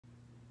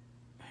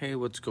Hey,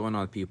 what's going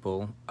on,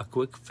 people? A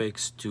quick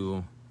fix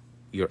to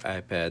your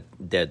iPad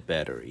dead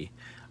battery.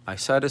 I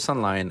saw this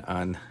online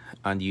on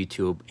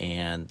YouTube,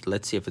 and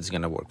let's see if it's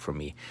gonna work for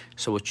me.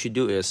 So what you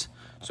do is,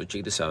 so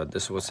check this out.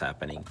 This is what's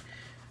happening.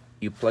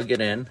 You plug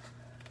it in,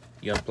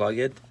 you unplug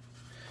it,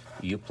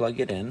 you plug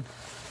it in,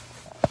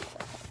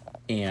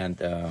 and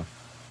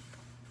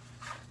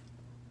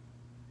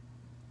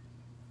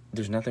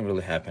there's nothing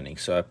really happening.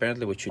 So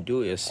apparently, what you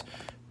do is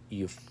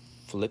you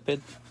flip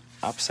it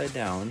upside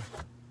down.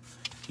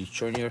 You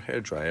turn your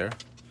hair dryer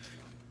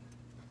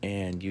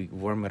and you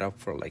warm it up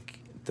for like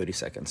 30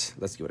 seconds.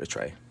 Let's give it a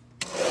try.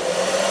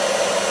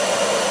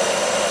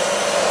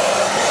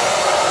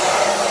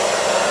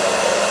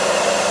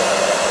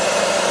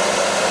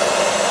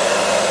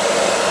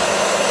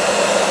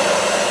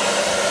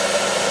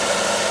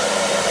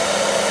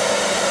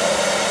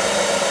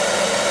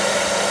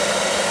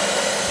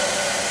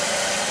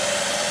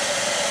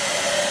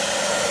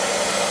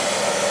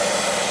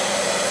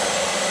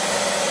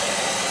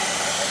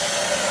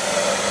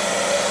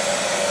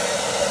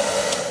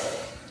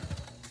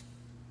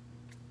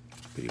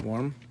 Pretty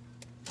warm.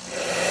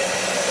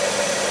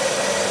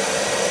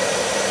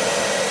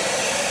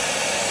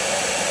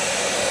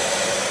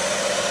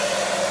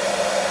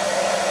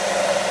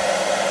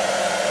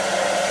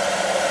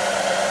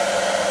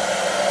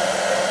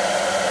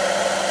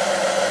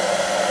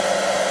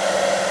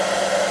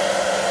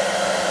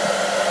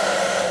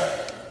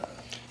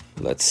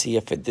 Let's see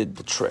if it did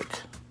the trick.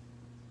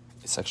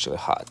 It's actually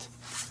hot.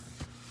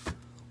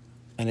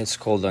 And it's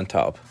cold on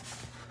top.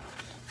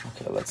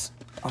 Okay, let's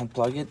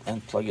unplug it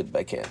and plug it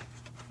back in.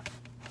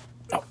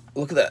 Oh,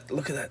 look at that,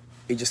 look at that.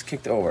 It just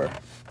kicked over.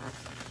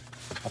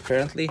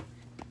 Apparently,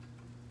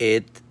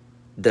 it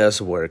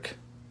does work.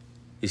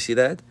 You see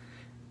that?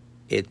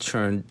 It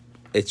turned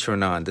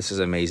on. This is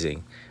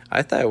amazing.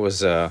 I thought it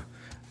was a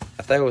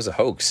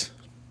hoax.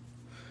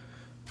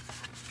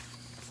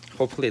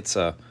 Hopefully it's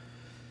a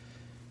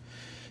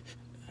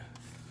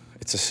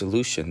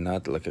solution,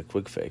 not like a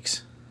quick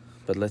fix.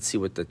 But let's see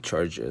what the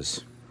charge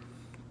is.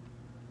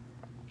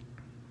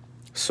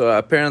 So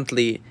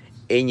apparently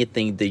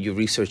anything that you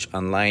research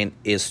online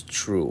is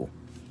true.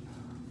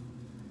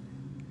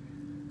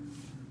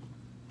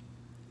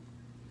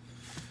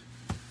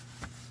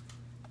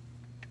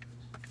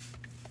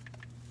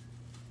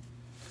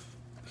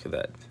 Look at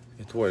that.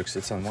 It works.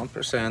 It's on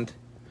 1%.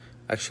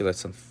 Actually,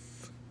 that's on...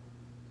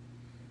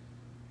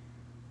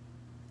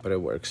 But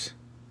it works.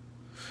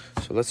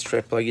 So let's try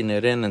plugging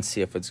it in and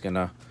see if it's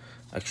gonna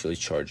actually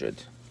charge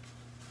it.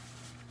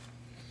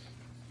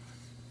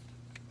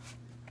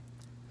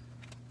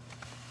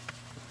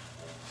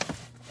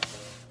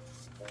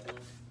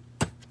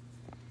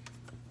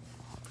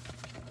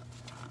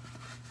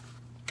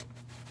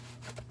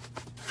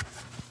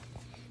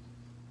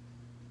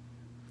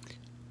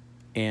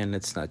 And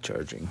it's not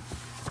charging,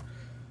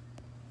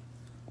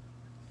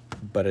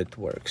 but it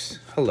works.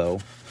 Hello,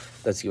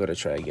 let's give it a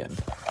try again.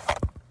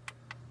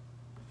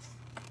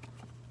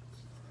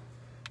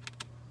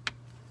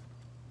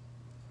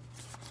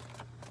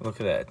 Look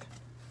at that.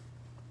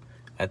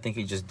 I think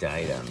it just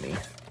died on me.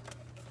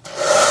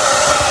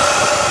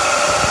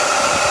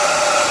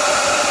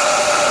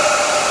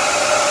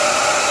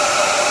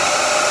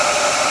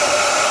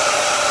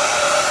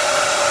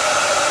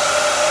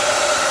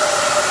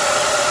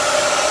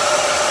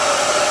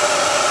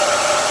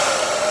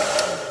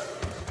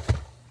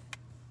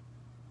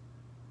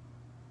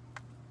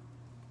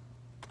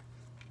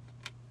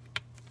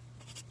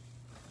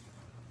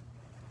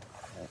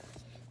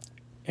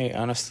 Hey,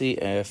 honestly,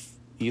 if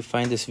you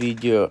find this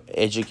video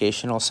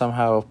educational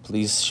somehow,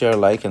 please share,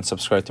 like, and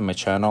subscribe to my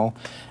channel.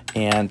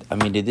 And I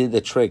mean, they did the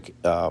trick.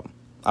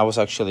 I was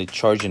actually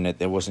charging it.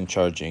 It wasn't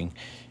charging.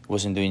 It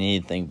wasn't doing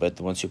anything.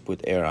 But once you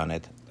put air on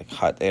it, like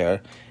hot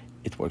air,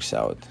 it works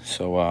out.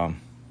 So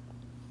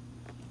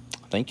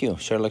thank you.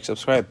 Share, like,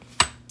 subscribe.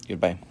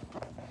 Goodbye.